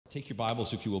take your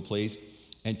Bibles, if you will, please,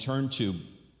 and turn to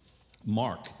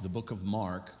Mark, the book of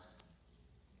Mark.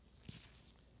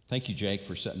 Thank you, Jake,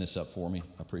 for setting this up for me.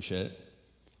 I appreciate it.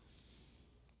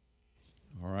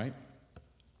 All right.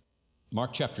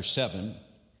 Mark chapter 7,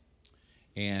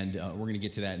 and we're going to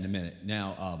get to that in a minute.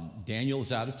 Now,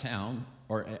 Daniel's out of town,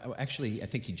 or actually, I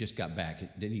think he just got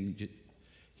back. Didn't he?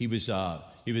 He was on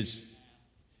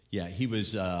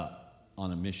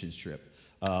a missions trip.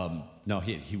 No,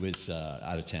 he was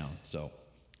out of town. So,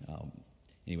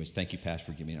 anyways, thank you, Pastor,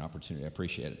 for giving me an opportunity. I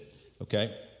appreciate it.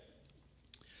 Okay.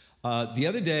 The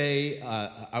other day,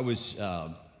 I was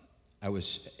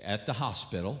at the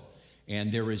hospital,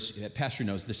 and there was, Pastor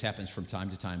knows this happens from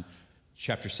time to time,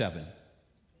 chapter 7.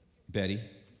 Betty,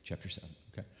 chapter 7.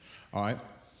 Okay. All right.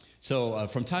 So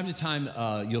from time to time,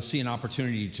 you'll see an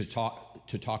opportunity to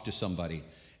talk to somebody.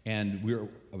 And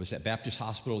I was at Baptist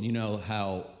Hospital. You know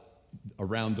how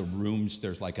around the rooms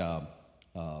there's like a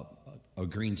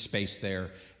green space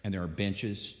there, and there are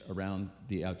benches around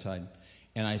the outside.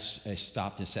 And I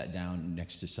stopped and sat down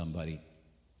next to somebody,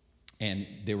 and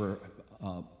they were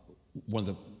one of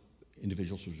the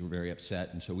individuals was very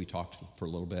upset, and so we talked for a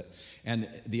little bit. And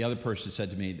the other person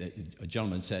said to me, a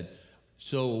gentleman said,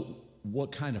 "So,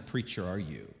 what kind of preacher are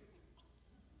you?"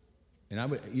 And I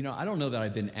don't know that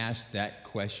I've been asked that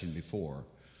question before.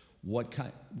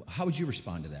 How would you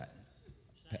respond to that?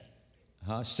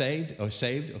 Saved. Saved? Oh,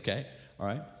 saved? Okay. All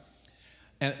right.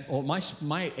 And well,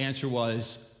 my answer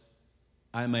was,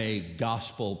 I'm a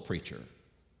gospel preacher.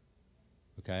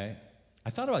 Okay? I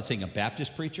thought about saying a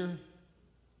Baptist preacher,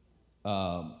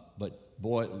 but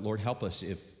boy, Lord help us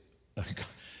if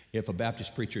a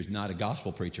Baptist preacher is not a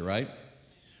gospel preacher, right?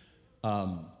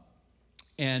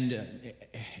 And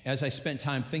as I spent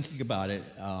time thinking about it,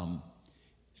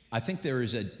 I think there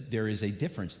is a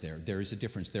difference there. There is a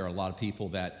difference. There are a lot of people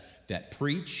that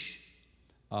preach,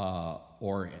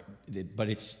 but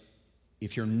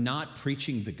if you're not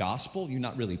preaching the gospel, you're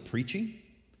not really preaching,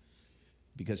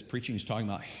 because preaching is talking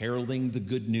about heralding the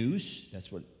good news.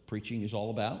 That's what preaching is all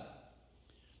about.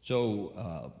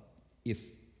 So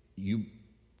if you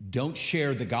don't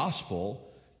share the gospel,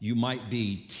 you might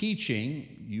be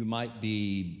teaching, you might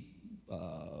be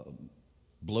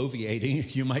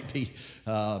bloviating, you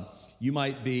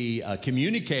might be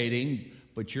communicating,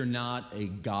 but you're not a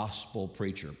gospel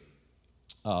preacher.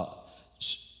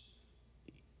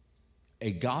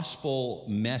 A gospel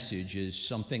message is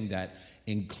something that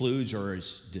includes or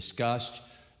is discussed.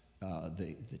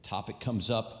 The topic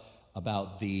comes up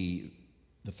about the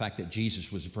fact that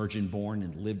Jesus was virgin born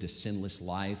and lived a sinless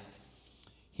life.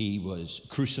 He was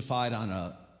crucified on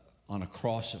a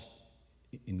cross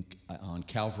on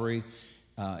Calvary.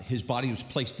 His body was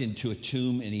placed into a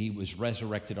tomb, and he was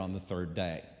resurrected on the third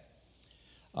day.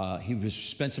 He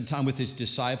spent some time with his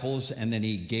disciples, and then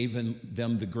he gave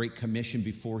them the Great Commission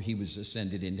before he was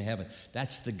ascended into heaven.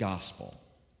 That's the gospel.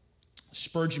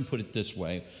 Spurgeon put it this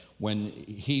way when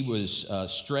he was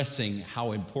stressing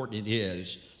how important it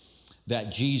is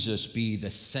that Jesus be the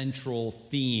central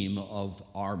theme of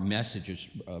our messages,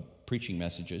 preaching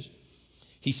messages.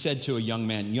 He said to a young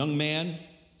man, "Young man,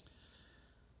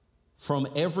 from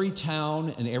every town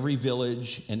and every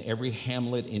village and every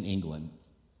hamlet in England,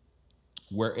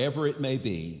 wherever it may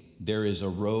be, there is a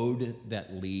road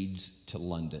that leads to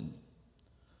London.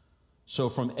 So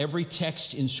from every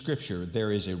text in Scripture,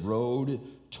 there is a road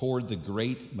toward the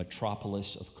great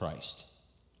metropolis of Christ."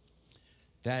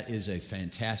 That is a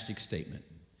fantastic statement.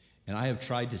 And I have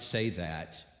tried to say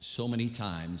that so many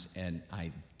times, and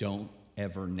I don't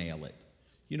ever nail it.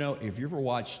 You know, if you ever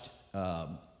watched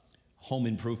Home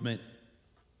Improvement,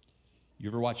 you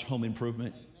ever watched Home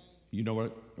Improvement? You know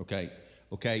what? Okay.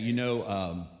 You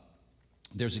know,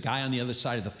 there's a guy on the other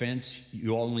side of the fence.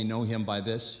 You only know him by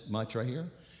this much right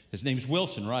here. His name's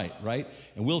Wilson, right?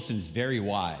 And Wilson's very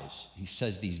wise. He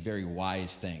says these very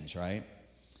wise things, right?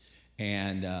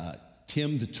 And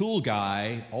Tim, the tool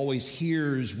guy, always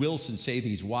hears Wilson say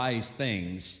these wise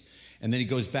things, and then he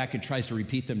goes back and tries to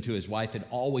repeat them to his wife and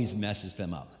always messes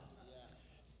them up.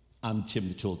 I'm Tim,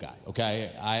 the tool guy,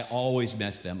 okay? I always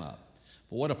mess them up.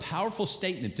 But what a powerful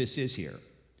statement this is here.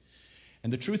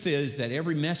 And the truth is that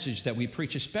every message that we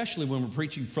preach, especially when we're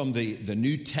preaching from the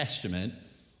New Testament,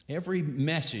 every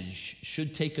message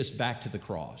should take us back to the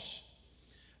cross.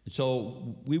 And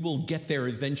so we will get there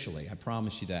eventually, I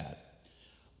promise you that.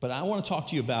 But I want to talk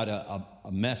to you about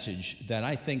a message that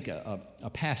I think, a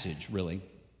passage really,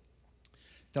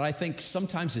 that I think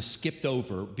sometimes is skipped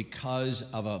over because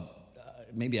of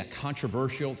maybe a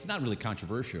controversial, it's not really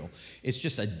controversial, it's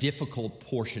just a difficult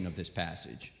portion of this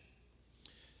passage.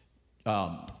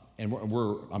 And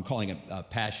I'm calling it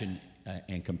passion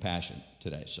and compassion.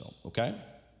 today. So, okay?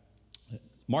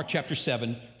 Mark chapter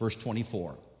 7, verse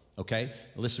 24. Okay?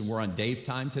 Listen, we're on Dave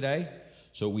time today,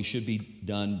 so we should be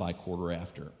done by quarter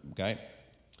after. Okay?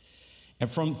 And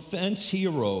from thence he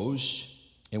arose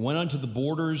and went unto the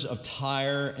borders of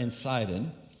Tyre and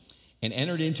Sidon, and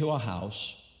entered into a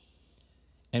house,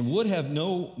 and would have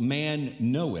no man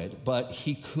know it, but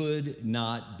he could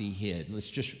not be hid. Let's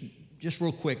just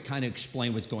real quick kind of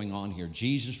explain what's going on here.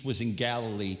 Jesus was in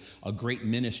Galilee. A great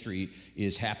ministry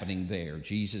is happening there.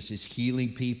 Jesus is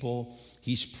healing people.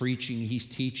 He's preaching. He's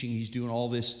teaching. He's doing all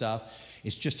this stuff.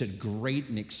 It's just a great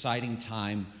and exciting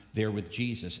time there with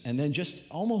Jesus. And then just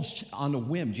almost on a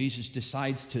whim, Jesus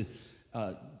decides to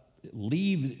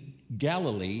leave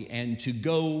Galilee and to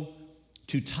go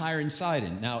to Tyre and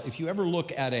Sidon. Now, if you ever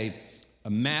look at a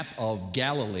map of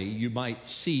Galilee, you might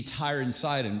see Tyre and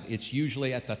Sidon. It's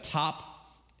usually at the top,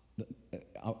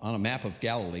 on a map of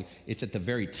Galilee, it's at the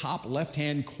very top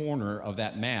left-hand corner of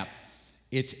that map.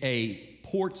 It's a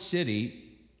port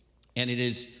city, and it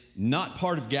is not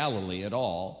part of Galilee at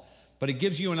all, but it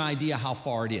gives you an idea how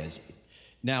far it is.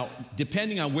 Now,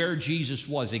 depending on where Jesus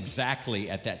was exactly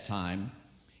at that time,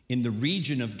 in the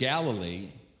region of Galilee,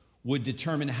 would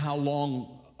determine how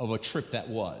long of a trip that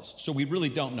was. So we really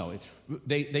don't know.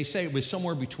 They say it was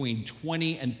somewhere between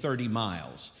 20 and 30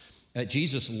 miles.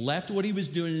 Jesus left what he was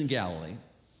doing in Galilee.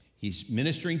 He's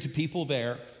ministering to people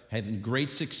there, having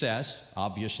great success,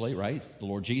 obviously, right? It's the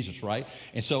Lord Jesus, right?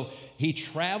 And so he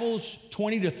travels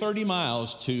 20 to 30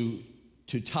 miles to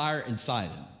Tyre and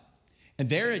Sidon. And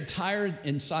there at Tyre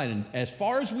and Sidon, as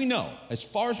far as we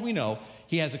know,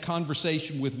 he has a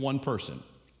conversation with one person.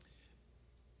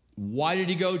 Why did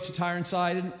he go to Tyre and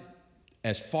Sidon?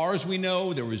 As far as we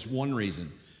know, there was one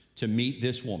reason: to meet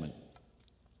this woman.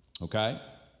 Okay?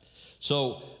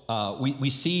 So we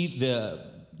see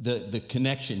the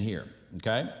connection here.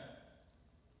 Okay?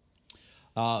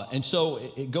 And so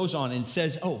it goes on and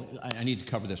says, I need to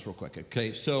cover this real quick.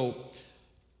 Okay, so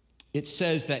it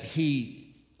says that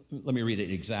let me read it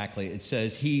exactly. It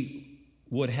says, he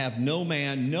would have no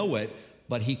man know it,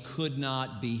 but he could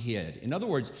not be hid. In other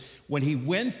words, when he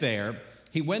went there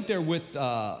with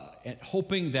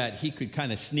hoping that he could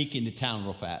kind of sneak into town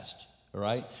real fast, all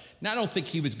right? Now, I don't think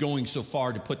he was going so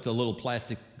far to put the little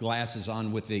plastic glasses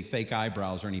on with the fake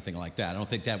eyebrows or anything like that. I don't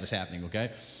think that was happening,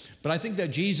 okay? But I think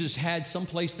that Jesus had some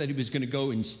place that he was going to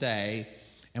go and stay,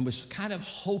 and was kind of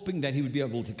hoping that he would be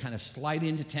able to kind of slide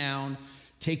into town,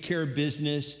 take care of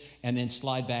business, and then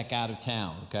slide back out of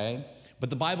town, okay? But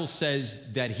the Bible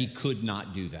says that he could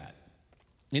not do that.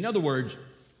 In other words,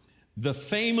 the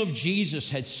fame of Jesus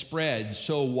had spread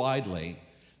so widely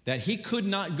that he could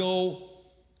not go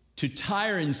to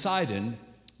Tyre and Sidon,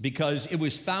 because it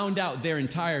was found out there in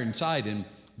Tyre and Sidon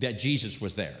that Jesus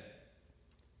was there.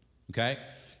 Okay?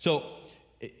 So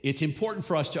it's important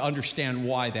for us to understand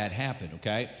why that happened,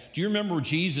 okay? Do you remember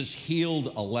Jesus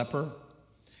healed a leper?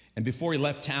 And before he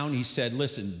left town, he said,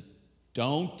 listen,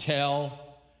 don't tell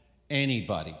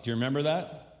anybody. Do you remember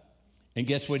that? And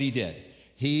guess what he did?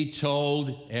 He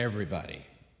told everybody,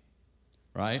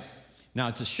 right? Now,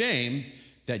 it's a shame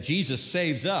that Jesus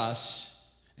saves us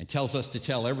and tells us to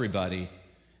tell everybody,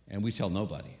 and we tell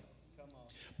nobody.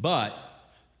 But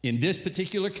in this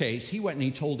particular case, he went and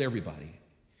he told everybody.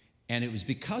 And it was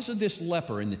because of this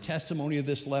leper and the testimony of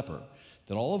this leper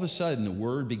that all of a sudden the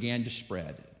word began to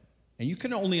spread. And you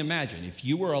can only imagine, if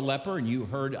you were a leper and you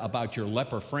heard about your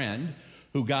leper friend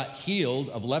who got healed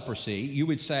of leprosy, you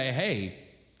would say, hey,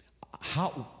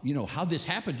 how'd this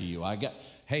happen to you?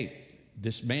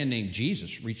 This man named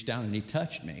Jesus reached down and he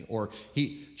touched me. Or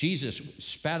Jesus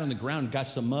spat on the ground and got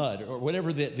some mud, or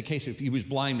whatever the case, if he was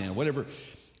blind man, whatever.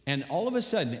 And all of a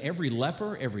sudden, every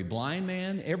leper, every blind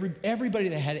man, everybody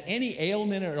that had any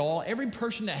ailment at all, every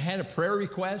person that had a prayer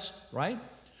request, right,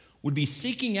 would be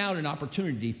seeking out an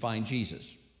opportunity to find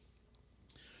Jesus.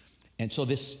 And so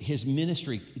his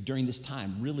ministry during this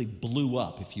time really blew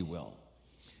up, if you will.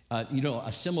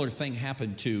 A similar thing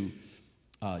happened to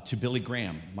Billy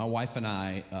Graham. My wife and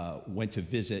I went to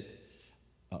visit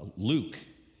Luke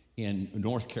in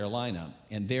North Carolina,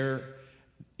 and there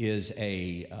is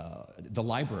the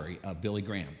library of Billy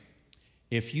Graham.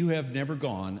 If you have never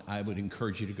gone, I would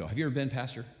encourage you to go. Have you ever been,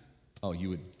 Pastor? Oh, you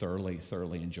would thoroughly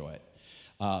enjoy it.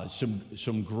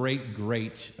 Some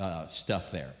great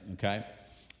stuff there, okay?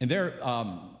 And there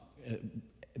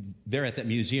at that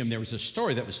museum, there was a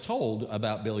story that was told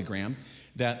about Billy Graham,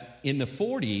 that in the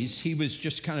 40s, he was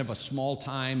just kind of a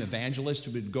small-time evangelist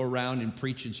who would go around and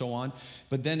preach and so on.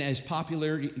 But then as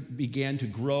popularity began to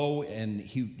grow, and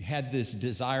he had this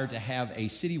desire to have a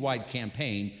citywide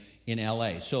campaign in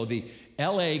L.A. So the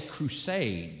L.A.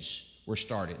 Crusades were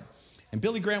started. And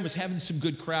Billy Graham was having some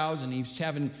good crowds, and he was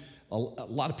having a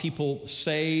lot of people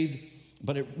saved,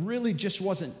 but it really just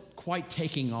wasn't quite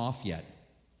taking off yet.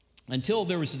 Until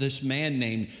there was this man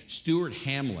named Stuart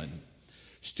Hamlin.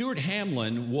 Stuart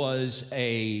Hamlin was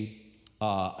a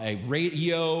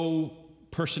radio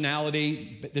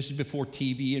personality. This is before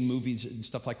TV and movies and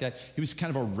stuff like that. He was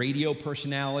kind of a radio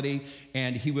personality,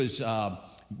 and he was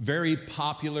very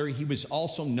popular. He was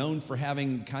also known for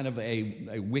having kind of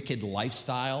a wicked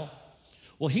lifestyle.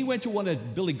 Well, he went to one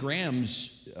of Billy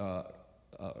Graham's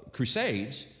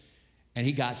crusades, and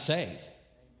he got saved.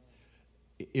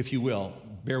 If you will,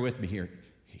 bear with me here.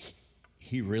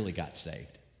 He really got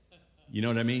saved. You know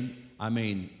what I mean? I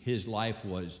mean, his life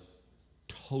was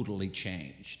totally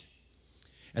changed.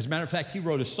 As a matter of fact, he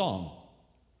wrote a song.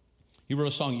 He wrote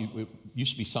a song, it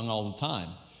used to be sung all the time.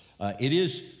 It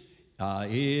is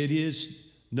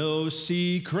no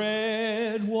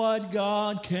secret what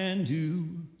God can do.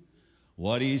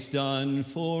 What he's done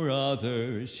for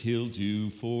others, he'll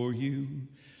do for you.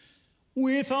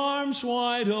 With arms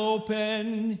wide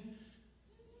open,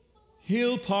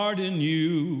 he'll pardon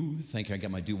you. Thank you, I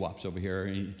got my doo-wops over here.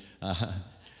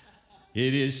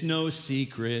 It is no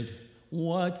secret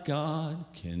what God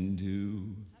can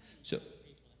do. So,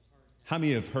 how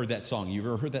many have heard that song? You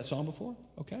ever heard that song before?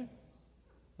 Okay.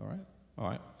 All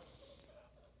right.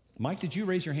 Mike, did you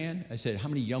raise your hand? I said, how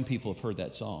many young people have heard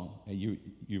that song? You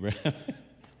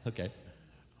okay.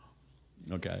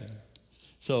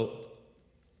 So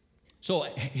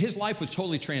his life was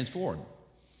totally transformed.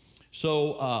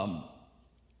 So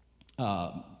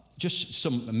just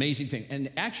some amazing thing. And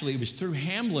actually, it was through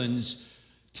Hamlin's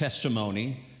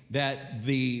testimony that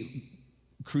the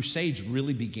Crusades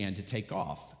really began to take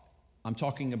off. I'm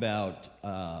talking about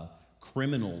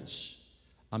criminals.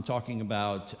 I'm talking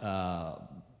about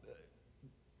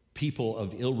people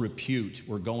of ill repute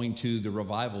were going to the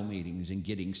revival meetings and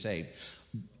getting saved.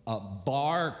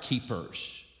 Bar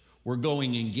keepers were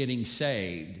going and getting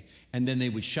saved, and then they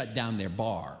would shut down their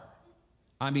bar.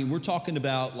 I mean, we're talking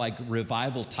about like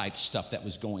revival type stuff that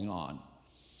was going on.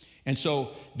 And so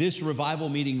this revival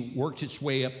meeting worked its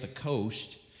way up the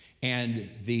coast, and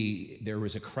there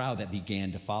was a crowd that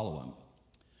began to follow him.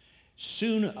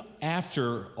 Soon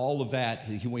after all of that,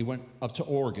 he went up to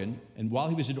Oregon, and while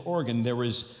he was in Oregon, there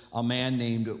was a man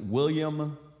named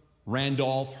William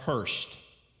Randolph Hearst.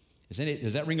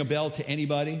 Does that ring a bell to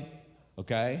anybody?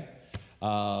 Okay.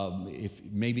 If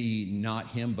maybe not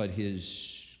him, but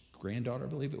his granddaughter, I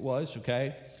believe it was,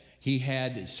 okay? He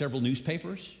had several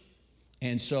newspapers,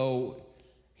 and so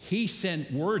he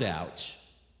sent word out.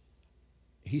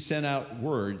 He sent out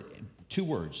two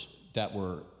words that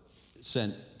were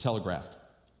telegraphed.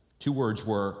 Two words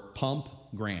were pump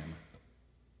Graham.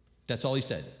 That's all he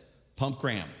said, pump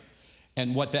Graham.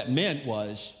 And what that meant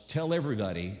was tell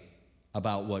everybody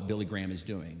about what Billy Graham is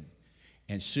doing.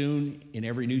 And soon in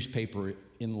every newspaper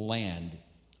in the land,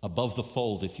 above the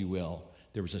fold, if you will,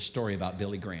 there was a story about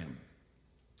Billy Graham.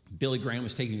 Billy Graham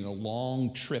was taking a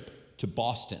long trip to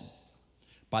Boston.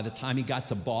 By the time he got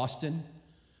to Boston,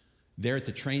 there at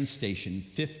the train station,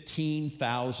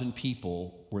 15,000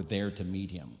 people were there to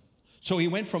meet him. So he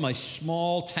went from a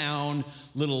small town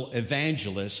little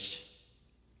evangelist,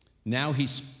 now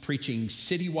he's preaching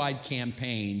citywide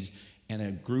campaigns and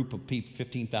a group of people,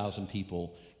 15,000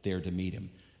 people there to meet him.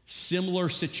 Similar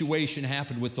situation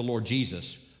happened with the Lord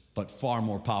Jesus, but far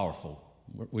more powerful,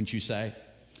 wouldn't you say?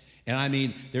 And I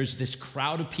mean, there's this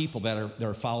crowd of people that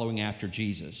are following after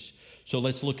Jesus. So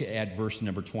let's look at verse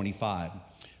number 25.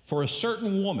 For a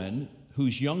certain woman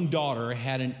whose young daughter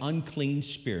had an unclean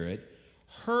spirit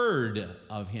heard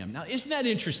of him. Now, isn't that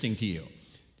interesting to you?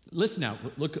 Listen now,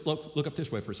 look up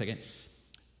this way for a second.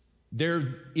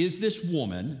 There is this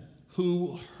woman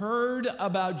who heard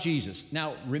about Jesus.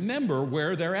 Now, remember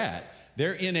where they're at.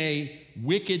 They're in a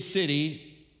wicked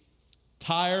city,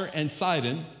 Tyre and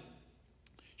Sidon.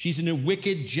 She's in a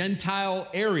wicked Gentile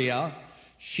area.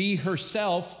 She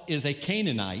herself is a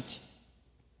Canaanite.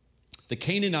 The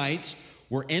Canaanites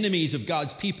were enemies of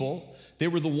God's people. They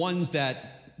were the ones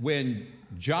that when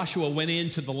Joshua went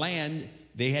into the land,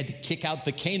 they had to kick out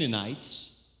the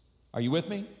Canaanites. Are you with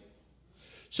me?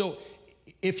 So,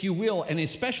 if you will, and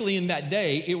especially in that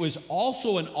day, it was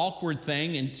also an awkward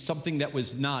thing and something that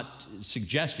was not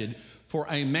suggested for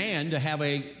a man to have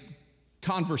a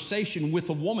conversation with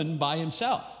a woman by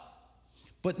himself.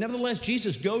 But nevertheless,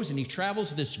 Jesus goes and he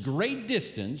travels this great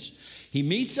distance. He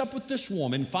meets up with this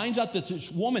woman, finds out that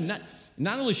this woman,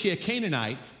 not only is she a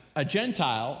Canaanite, a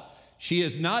Gentile, she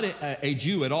is not a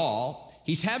Jew at all.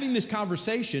 He's having this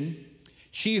conversation.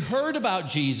 She heard about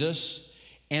Jesus,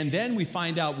 and then we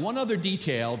find out one other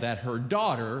detail, that her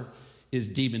daughter is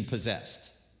demon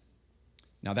possessed.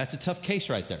 Now, that's a tough case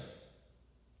right there.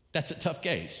 That's a tough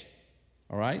case,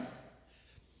 all right?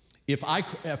 If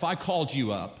I called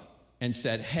you up and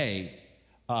said, hey,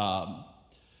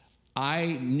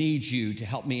 I need you to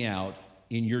help me out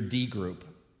in your D group,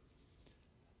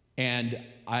 and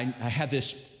I have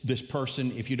this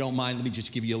person, if you don't mind, let me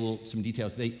just give you some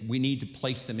details. We need to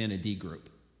place them in a D group.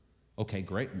 Okay,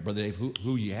 great. Brother Dave, who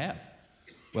do you have?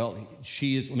 Well,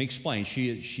 she is, let me explain.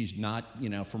 She's not,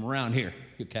 from around here,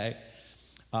 okay?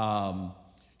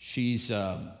 She's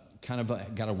kind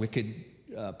of got a wicked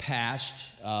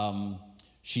past.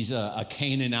 She's a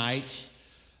Canaanite,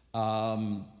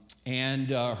 and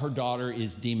her daughter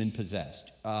is demon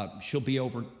possessed. She'll be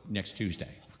over next Tuesday,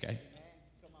 okay?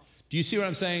 Do you see what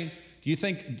I'm saying? Do you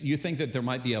think that there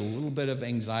might be a little bit of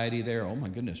anxiety there? Oh my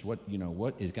goodness, what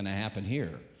is going to happen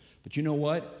here? But you know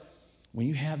what? When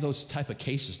you have those type of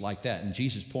cases like that, and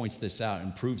Jesus points this out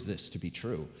and proves this to be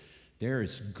true, there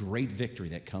is great victory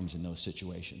that comes in those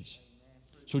situations.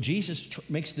 So Jesus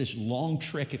makes this long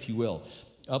trek, if you will,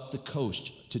 up the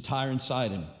coast to Tyre and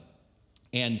Sidon,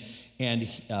 and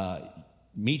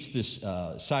meets this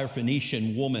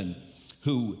Syrophoenician woman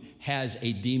who has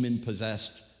a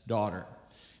demon-possessed daughter.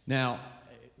 Now,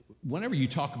 whenever you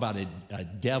talk about a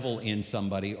devil in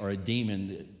somebody or a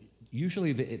demon,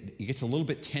 usually it gets a little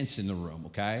bit tense in the room,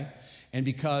 okay? And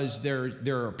because there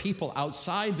are people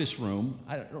outside this room,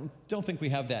 I don't think we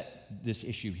have this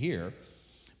issue here,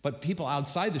 but people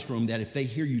outside this room that if they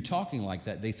hear you talking like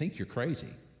that, they think you're crazy.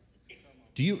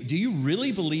 Do you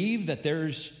really believe that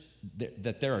there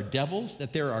are devils,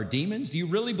 that there are demons? Do you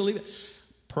really believe it?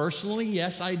 Personally,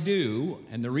 yes, I do.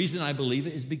 And the reason I believe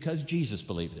it is because Jesus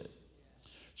believed it.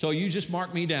 So you just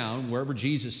mark me down. Wherever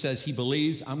Jesus says he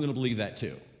believes, I'm going to believe that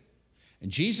too. And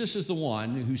Jesus is the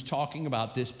one who's talking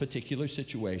about this particular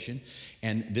situation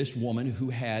and this woman who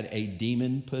had a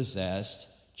demon-possessed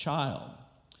child.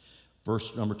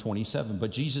 Verse number 27,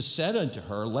 but Jesus said unto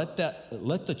her, let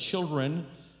the children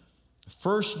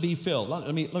first be filled.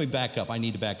 Let me back up. I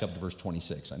need to back up to verse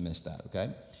 26. I missed that,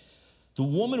 okay? The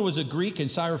woman was a Greek and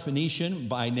Syrophoenician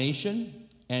by nation,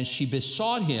 and she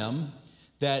besought him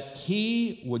that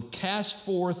he would cast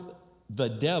forth the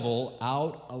devil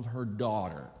out of her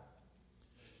daughter.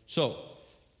 So,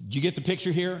 do you get the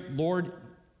picture here? Lord,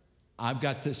 I've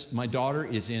got this. My daughter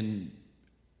is in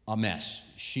a mess.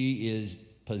 She is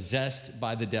possessed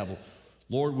by the devil.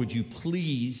 Lord, would you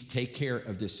please take care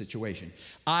of this situation?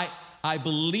 I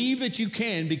believe that you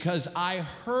can because I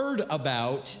heard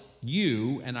about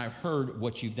you and I heard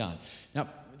what you've done. Now,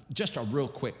 just a real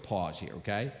quick pause here,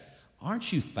 okay?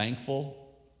 Aren't you thankful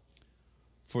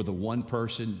for the one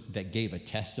person that gave a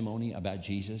testimony about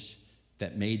Jesus,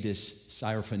 that made this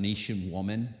Syrophoenician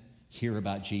woman hear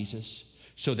about Jesus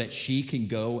so that she can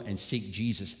go and seek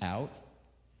Jesus out?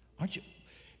 Aren't you?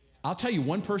 I'll tell you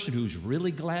one person who's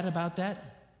really glad about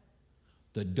that.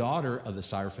 The daughter of the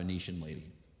Syrophoenician lady.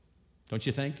 Don't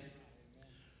you think?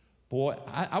 Boy,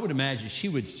 I would imagine she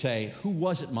would say, who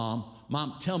was it, Mom?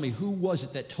 Mom, tell me, who was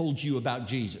it that told you about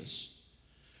Jesus?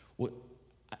 Well,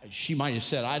 she might have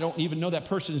said, I don't even know that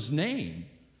person's name,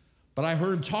 but I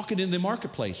heard him talking in the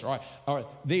marketplace, or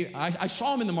I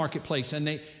saw him in the marketplace, and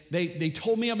they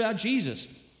told me about Jesus.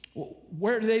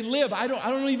 Where do they live? I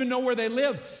don't even know where they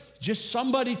live. Just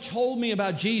somebody told me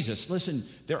about Jesus. Listen,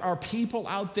 there are people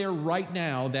out there right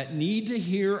now that need to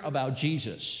hear about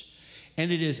Jesus. And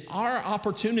it is our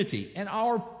opportunity and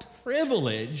our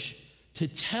privilege to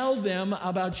tell them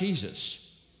about Jesus.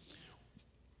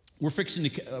 We're fixing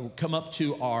to come up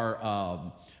to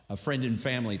our friend and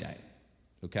family day,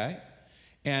 okay?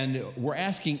 And we're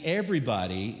asking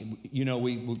everybody,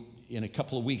 we in a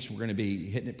couple of weeks, we're going to be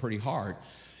hitting it pretty hard.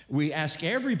 We ask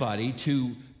everybody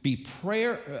to be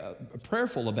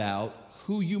prayerful about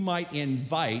who you might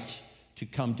invite to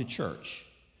come to church.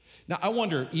 Now, I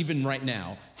wonder, even right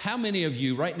now, how many of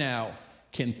you right now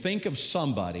can think of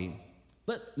somebody,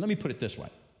 let me put it this way.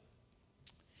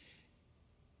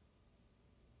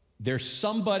 There's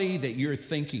somebody that you're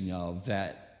thinking of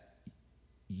that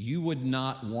you would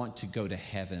not want to go to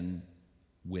heaven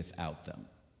without them.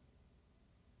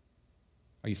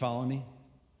 Are you following me?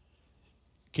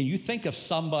 Can you think of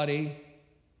somebody,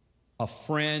 a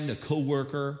friend, a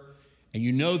coworker, and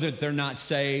you know that they're not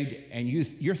saved, and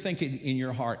you're thinking in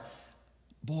your heart,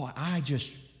 boy,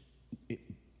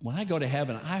 when I go to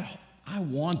heaven, I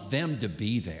want them to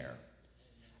be there.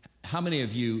 How many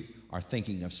of you are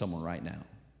thinking of someone right now?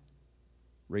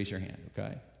 Raise your hand,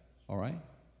 okay? All right?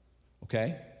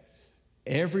 Okay?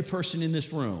 Every person in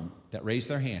this room that raised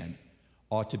their hand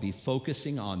ought to be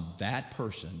focusing on that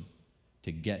person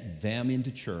to get them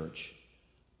into church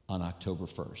on October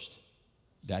 1st.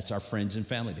 That's our Friends and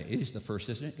Family Day. It is the first,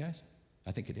 isn't it, guys?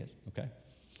 I think it is, okay?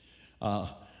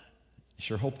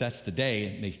 Sure hope that's the day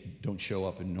and they don't show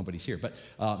up and nobody's here. But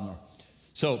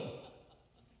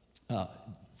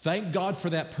thank God for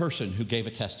that person who gave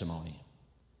a testimony.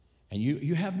 And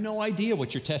you have no idea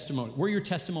what where your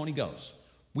testimony goes.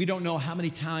 We don't know how many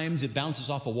times it bounces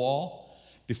off a wall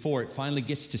before it finally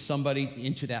gets to somebody,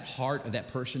 into that heart of that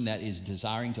person that is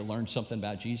desiring to learn something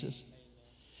about Jesus.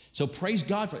 So praise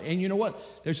God for it. And you know what?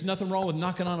 There's nothing wrong with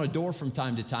knocking on a door from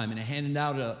time to time and handing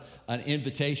out an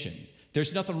invitation.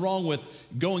 There's nothing wrong with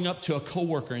going up to a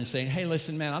coworker and saying, hey,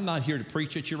 listen, man, I'm not here to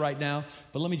preach at you right now,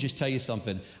 but let me just tell you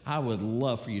something. I would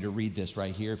love for you to read this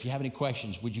right here. If you have any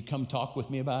questions, would you come talk with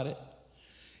me about it?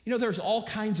 You know, there's all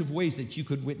kinds of ways that you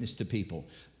could witness to people,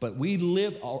 but we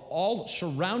live, all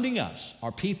surrounding us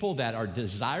are people that are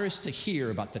desirous to hear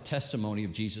about the testimony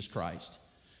of Jesus Christ.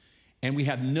 And we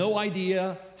have no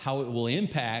idea how it will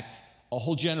impact a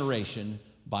whole generation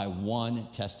by one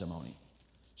testimony.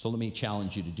 So let me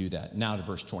challenge you to do that. Now to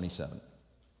verse 27.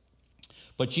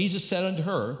 But Jesus said unto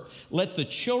her, let the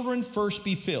children first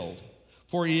be filled,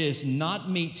 for it is not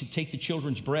meet to take the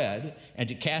children's bread and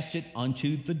to cast it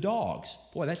unto the dogs.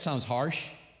 Boy, that sounds harsh.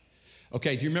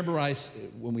 Okay, do you remember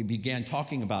when we began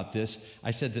talking about this,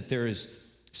 I said that there is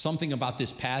something about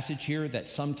this passage here that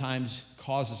sometimes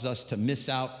causes us to miss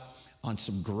out on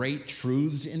some great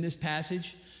truths in this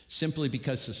passage simply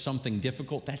because of something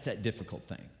difficult. That's that difficult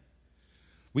thing.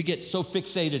 We get so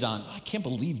fixated on, I can't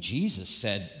believe Jesus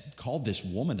called this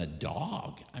woman a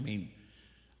dog. I mean,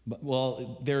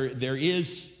 well, there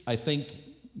is, I think,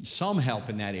 some help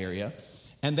in that area,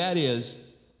 and that is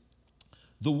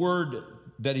the word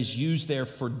that is used there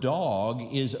for dog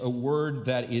is a word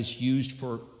that is used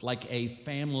for like a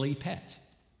family pet.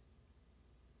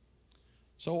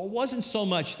 So it wasn't so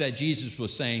much that Jesus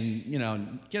was saying, you know,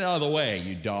 get out of the way,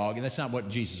 you dog, and that's not what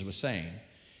Jesus was saying.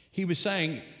 He was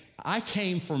saying, I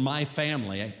came for my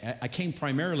family. I came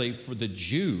primarily for the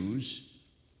Jews,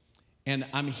 and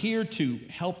I'm here to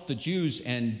help the Jews.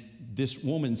 And this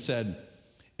woman said,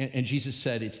 and Jesus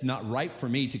said, it's not right for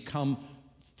me to come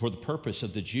for the purpose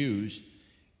of the Jews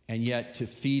and yet to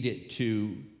feed it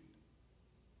to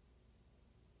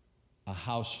a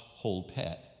household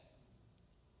pet.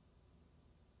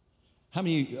 How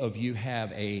many of you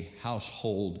have a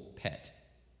household pet?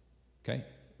 Okay,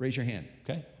 raise your hand.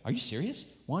 Okay, are you serious?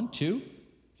 1, 2,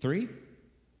 3,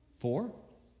 4,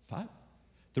 5.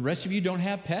 The rest of you don't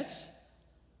have pets?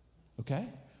 Okay.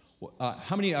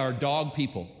 How many are dog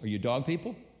people? Are you dog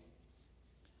people?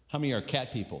 How many are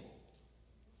cat people?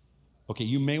 Okay,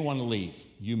 you may want to leave.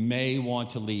 You may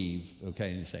want to leave,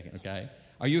 okay, in a second, okay?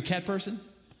 Are you a cat person?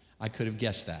 I could have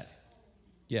guessed that.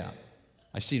 Yeah.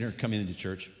 I've seen her come into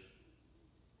church,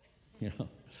 you know,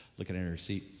 looking at her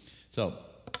seat. So,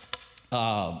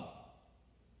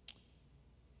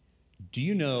 do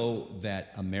you know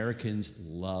that Americans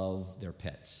love their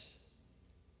pets?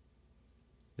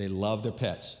 They love their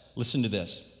pets. Listen to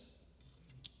this.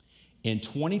 In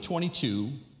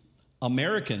 2022,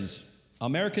 Americans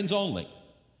only,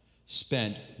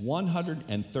 spent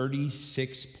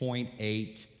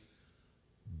 $136.8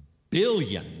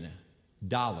 billion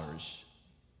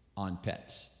on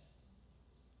pets.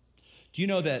 Do you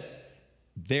know that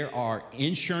there are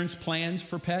insurance plans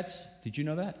for pets? Did you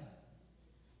know that?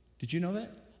 Did you know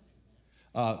that?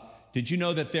 Did you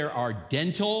know that there are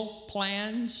dental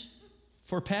plans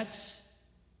for pets?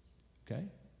 Okay.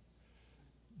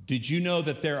 Did you know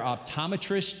that there are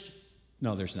optometrists?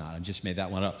 No, there's not. I just made that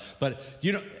one up. But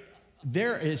you know,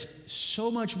 there is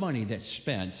so much money that's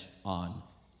spent on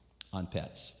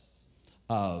pets.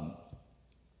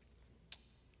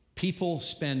 People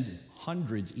spend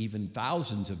hundreds, even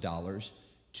thousands of dollars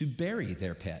to bury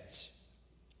their pets.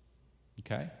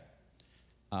 Okay?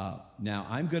 Now,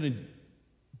 I'm going to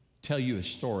tell you a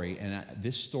story, and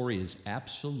this story is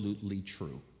absolutely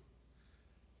true.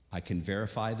 I can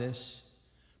verify this,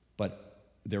 but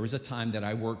there was a time that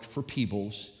I worked for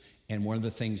Peebles, and one of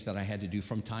the things that I had to do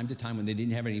from time to time when they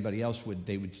didn't have anybody else,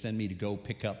 they would send me to go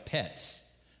pick up pets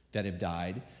that have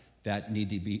died that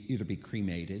need to either be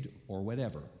cremated or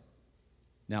whatever.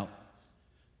 Now,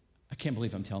 I can't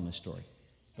believe I'm telling this story,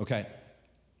 okay?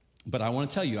 But I want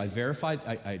to tell you, I verified,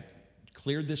 I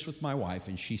cleared this with my wife,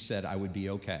 and she said I would be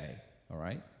okay, all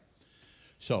right?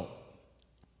 So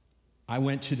I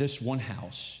went to this one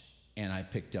house, and I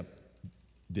picked up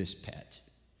this pet.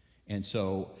 And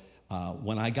so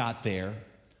when I got there,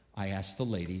 I asked the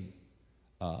lady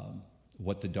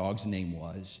what the dog's name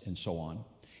was and so on.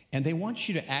 And they want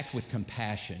you to act with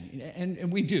compassion,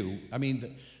 and we do. I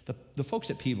mean, the folks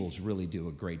at Peebles really do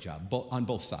a great job on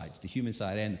both sides, the human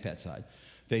side and the pet side.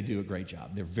 They do a great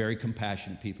job. They're very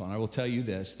compassionate people. And I will tell you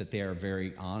this, that they are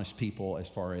very honest people as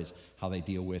far as how they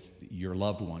deal with your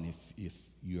loved one if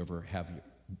you ever have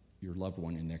your loved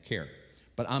one in their care.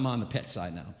 But I'm on the pet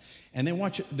side now. And they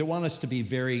want us to be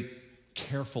very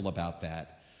careful about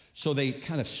that. So they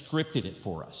kind of scripted it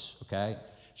for us, okay?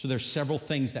 So there's several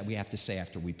things that we have to say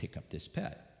after we pick up this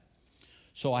pet.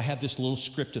 So I have this little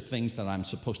script of things that I'm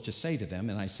supposed to say to them.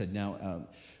 And I said, now,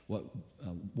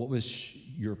 what was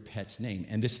your pet's name?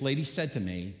 And this lady said to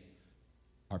me,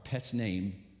 our pet's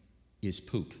name is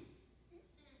Poop.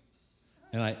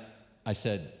 And I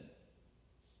said,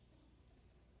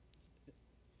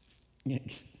 can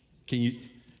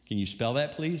you spell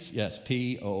that, please? Yes,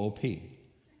 P-O-O-P.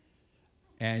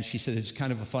 And she said, it's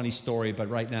kind of a funny story, but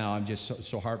right now I'm just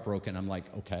so heartbroken. I'm like,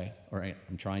 okay, all right,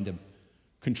 I'm trying to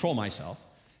control myself.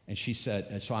 And she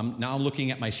said, so I'm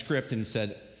looking at my script and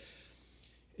said,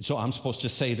 so I'm supposed to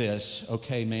say this,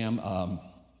 okay, ma'am,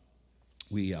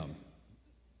 we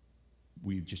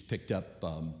just picked up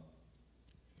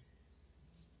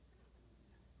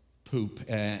Poop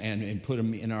and put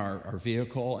him in our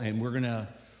vehicle, and we're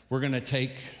gonna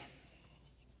take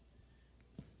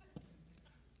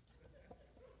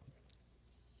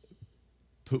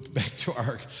Poop back to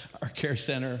our care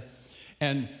center.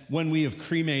 And when we have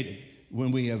cremated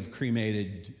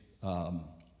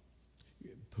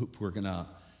Poop, we're gonna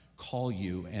call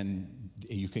you, and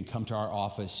you can come to our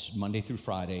office Monday through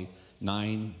Friday,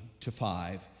 9 to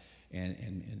 5,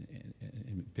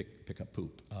 and pick up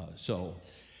Poop.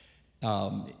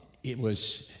 It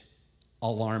was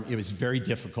It was very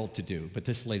difficult to do, but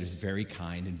this lady was very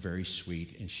kind and very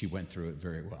sweet, and she went through it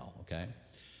very well, okay?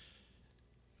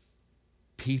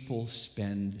 People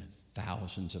spend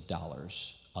thousands of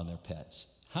dollars on their pets.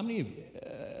 How many of you,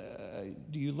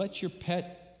 do you let your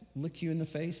pet lick you in the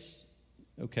face?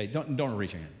 Okay, don't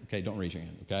raise your hand, okay? Don't raise your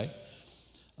hand, okay?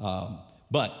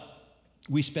 But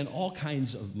we spend all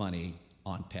kinds of money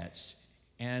on pets,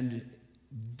 and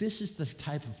this is the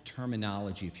type of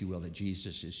terminology, if you will, that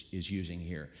Jesus is using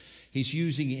here. He's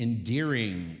using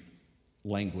endearing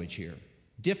language here.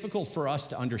 Difficult for us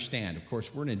to understand. Of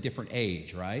course, we're in a different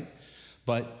age, right?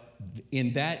 But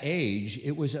in that age,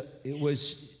 it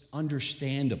was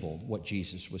understandable what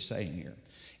Jesus was saying here.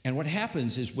 And what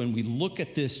happens is when we look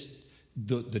at this,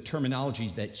 the terminology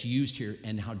that's used here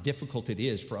and how difficult it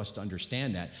is for us to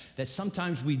understand that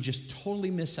sometimes we just totally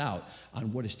miss out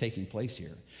on what is taking place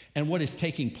here. And what is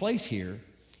taking place here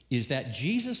is that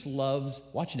Jesus loves,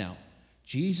 watch now,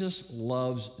 Jesus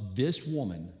loves this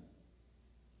woman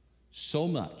so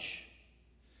much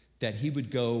that he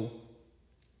would go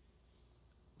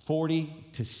 40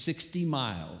 to 60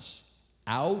 miles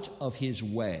out of his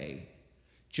way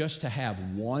just to have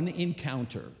one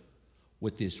encounter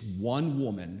with this one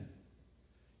woman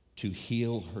to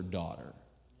heal her daughter.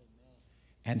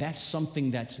 And that's something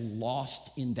that's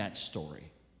lost in that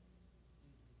story.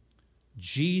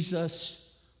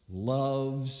 Jesus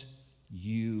loves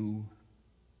you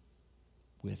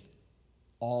with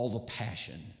all the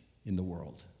passion in the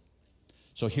world.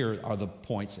 So here are the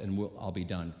points, and I'll be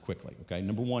done quickly, okay?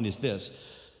 Number one is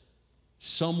this.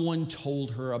 Someone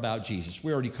told her about Jesus.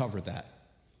 We already covered that.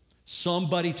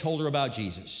 Somebody told her about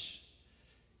Jesus.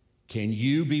 Can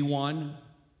you be one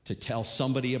to tell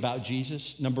somebody about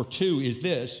Jesus? Number two is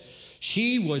this.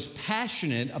 She was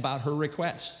passionate about her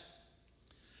request.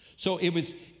 So it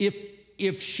was,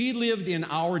 if she lived in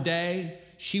our day,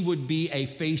 she would be a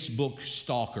Facebook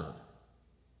stalker.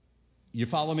 You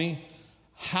follow me?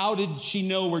 How did she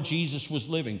know where Jesus was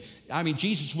living? I mean,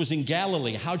 Jesus was in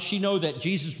Galilee. How did she know that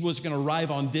Jesus was going to arrive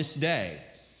on this day?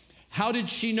 How did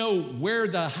she know where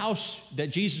the house that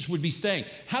Jesus would be staying?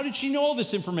 How did she know all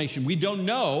this information? We don't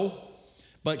know,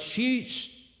 but she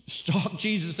stalked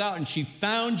Jesus out and she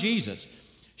found Jesus.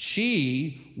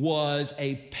 She was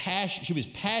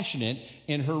passionate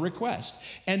in her request.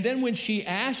 And then when she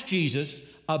asked Jesus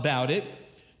about it,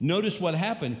 notice what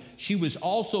happened. She was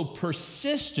also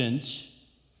persistent.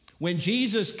 When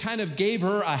Jesus kind of gave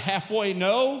her a halfway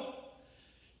no,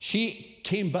 she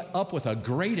came up with a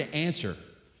great answer.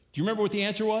 Do you remember what the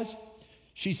answer was?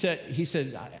 He said,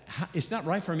 it's not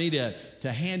right for me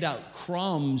to hand out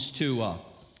crumbs to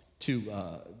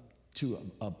a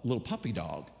little puppy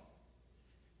dog.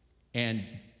 And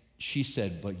she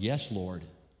said, but yes, Lord,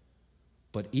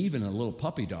 but even a little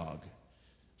puppy dog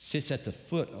sits at the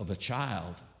foot of a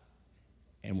child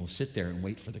and will sit there and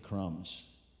wait for the crumbs.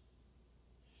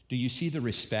 Do you see the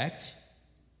respect?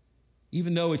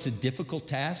 Even though it's a difficult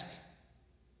task,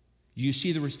 do you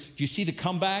see the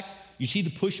comeback? You see the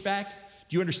pushback?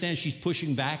 Do you understand she's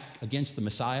pushing back against the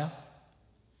Messiah?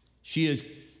 She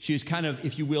is kind of,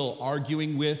 if you will,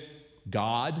 arguing with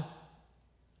God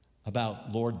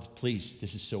about, Lord, please,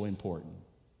 this is so important.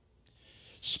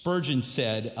 Spurgeon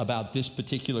said about this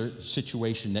particular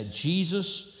situation that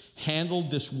Jesus handled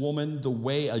this woman the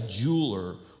way a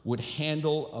jeweler would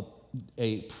handle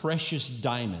a precious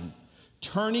diamond,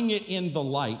 turning it in the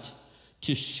light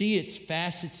to see its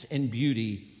facets and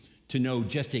beauty, to know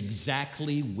just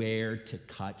exactly where to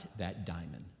cut that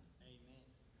diamond. Amen.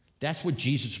 That's what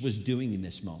Jesus was doing in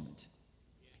this moment.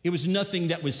 It was nothing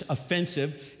that was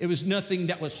offensive. It was nothing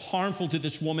that was harmful to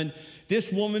this woman.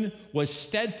 This woman was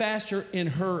steadfast in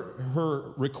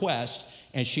her request,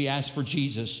 and she asked for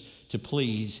Jesus to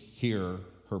please hear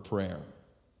her prayer.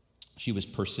 She was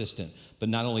persistent. But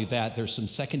not only that, there's some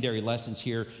secondary lessons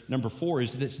here. Number 4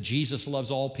 is this: Jesus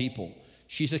loves all people.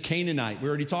 She's a Canaanite. We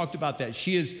already talked about that.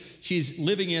 She's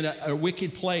living in a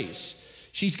wicked place.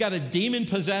 She's got a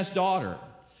demon-possessed daughter.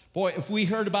 Boy, if we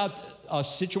heard about a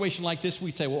situation like this,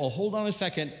 we'd say, well, hold on a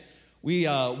second. We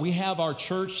have our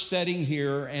church setting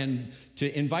here, and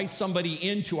to invite somebody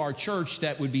into our church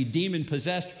that would be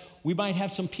demon-possessed, we might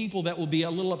have some people that will be a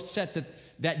little upset that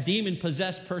that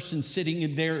demon-possessed person sitting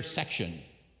in their section.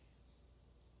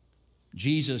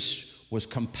 Jesus was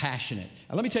compassionate.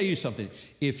 And let me tell you something.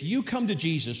 If you come to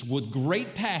Jesus with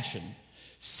great passion,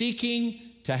 seeking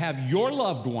to have your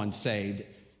loved one saved,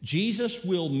 Jesus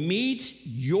will meet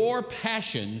your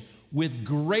passion with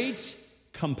great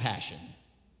compassion.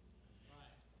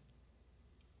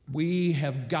 We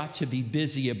have got to be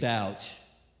busy about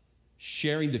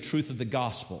sharing the truth of the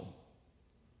gospel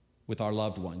with our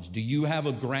loved ones. Do you have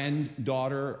a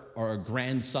granddaughter or a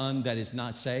grandson that is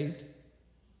not saved?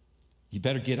 You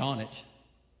better get on it.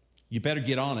 You better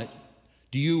get on it.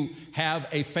 Do you have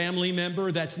a family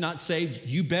member that's not saved?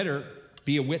 You better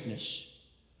be a witness.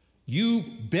 You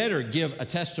better give a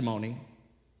testimony.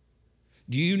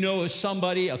 Do you know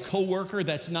somebody, a coworker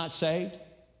that's not saved?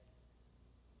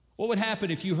 What would happen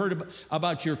if you heard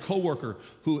about your coworker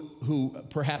who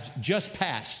perhaps just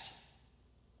passed?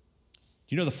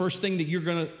 Do you know the first thing that you're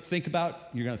going to think about?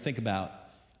 You're going to think about,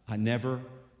 I never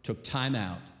took time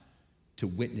out to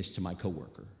witness to my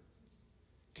coworker.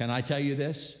 Can I tell you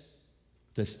this?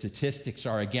 The statistics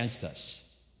are against us.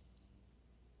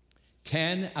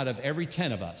 10 out of every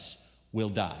 10 of us will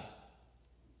die.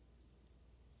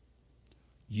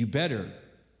 You better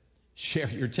share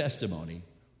your testimony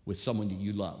with someone that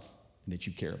you love and that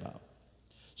you care about.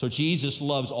 So Jesus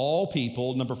loves all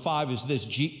people. Number 5 is this: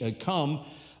 come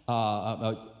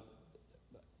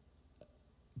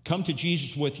to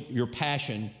Jesus with your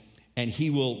passion, and he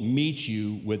will meet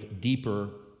you with deeper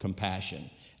compassion.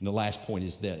 And the last point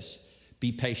is this: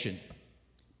 be patient.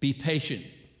 Be patient.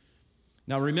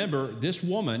 Now remember, this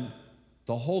woman,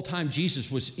 the whole time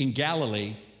Jesus was in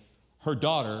Galilee, her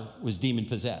daughter was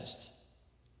demon-possessed.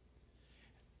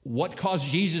 What caused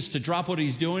Jesus to drop what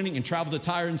he's doing and travel to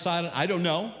Tyre and Sidon? I don't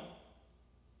know.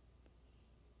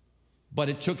 But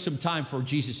it took some time for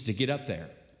Jesus to get up there.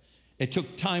 It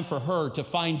took time for her to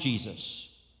find Jesus.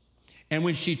 And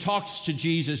when she talks to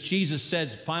Jesus, Jesus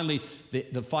said, finally,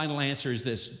 the final answer is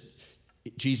this.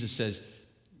 Jesus says,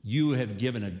 you have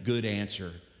given a good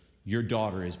answer. Your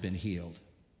daughter has been healed.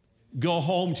 Go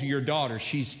home to your daughter.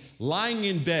 She's lying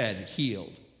in bed,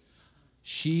 healed.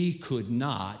 She could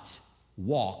not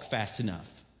walk fast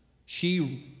enough.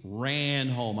 She ran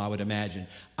home, I would imagine.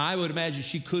 I would imagine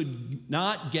she could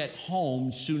not get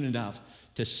home soon enough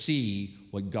to see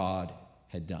what God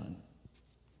had done.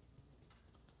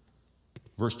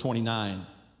 Verse 29,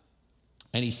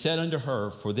 and he said unto her,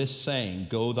 for this saying,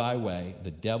 go thy way, the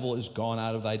devil is gone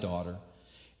out of thy daughter.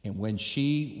 And when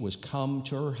she was come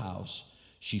to her house,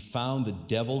 she found the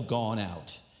devil gone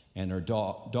out, and her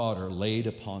daughter laid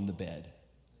upon the bed.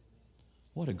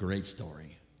 What a great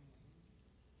story.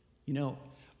 You know,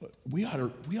 we ought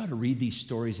to read these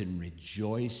stories and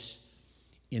rejoice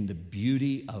in the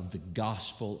beauty of the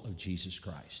gospel of Jesus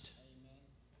Christ. Amen.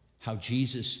 How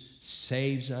Jesus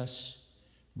saves us,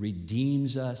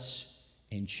 redeems us,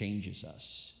 and changes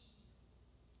us.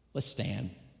 Let's stand.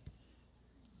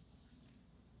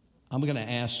 I'm going to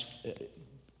ask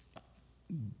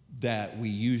that we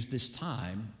use this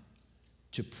time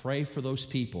to pray for those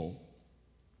people.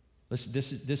 Listen,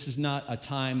 this is not a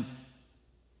time.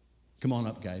 Come on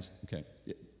up, guys. Okay.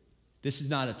 This is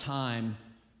not a time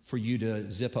for you to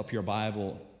zip up your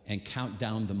Bible and count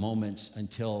down the moments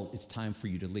until it's time for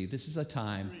you to leave. This is a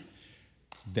time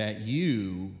that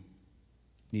you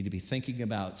need to be thinking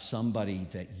about somebody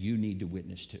that you need to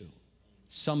witness to,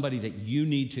 somebody that you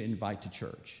need to invite to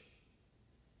church.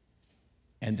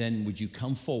 And then would you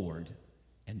come forward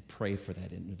and pray for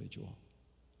that individual?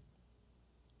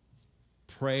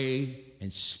 Pray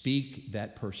and speak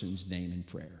that person's name in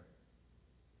prayer.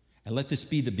 And let this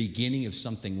be the beginning of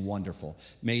something wonderful.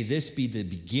 May this be the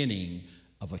beginning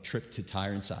of a trip to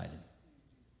Tyre and Sidon.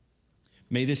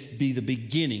 May this be the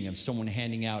beginning of someone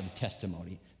handing out a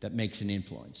testimony that makes an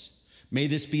influence. May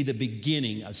this be the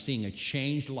beginning of seeing a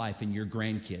changed life in your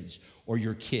grandkids or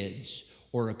your kids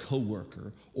or a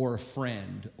coworker or a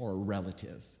friend or a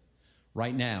relative.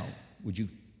 Right now, would you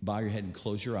bow your head and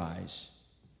close your eyes?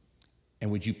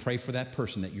 And would you pray for that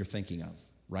person that you're thinking of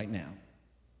right now?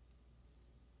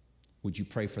 Would you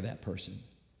pray for that person?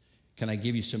 Can I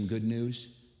give you some good news?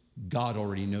 God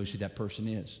already knows who that person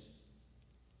is.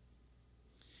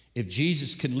 If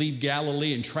Jesus could leave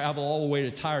Galilee and travel all the way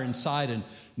to Tyre and Sidon,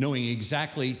 knowing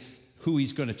exactly who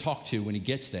he's going to talk to when he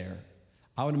gets there,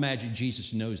 I would imagine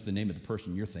Jesus knows the name of the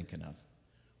person you're thinking of.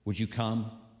 Would you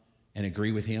come and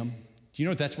agree with him? Do you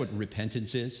know that's what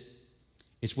repentance is?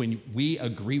 It's when we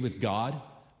agree with God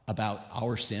about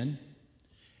our sin,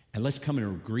 and let's come and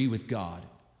agree with God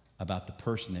about the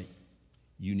person that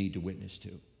you need to witness to.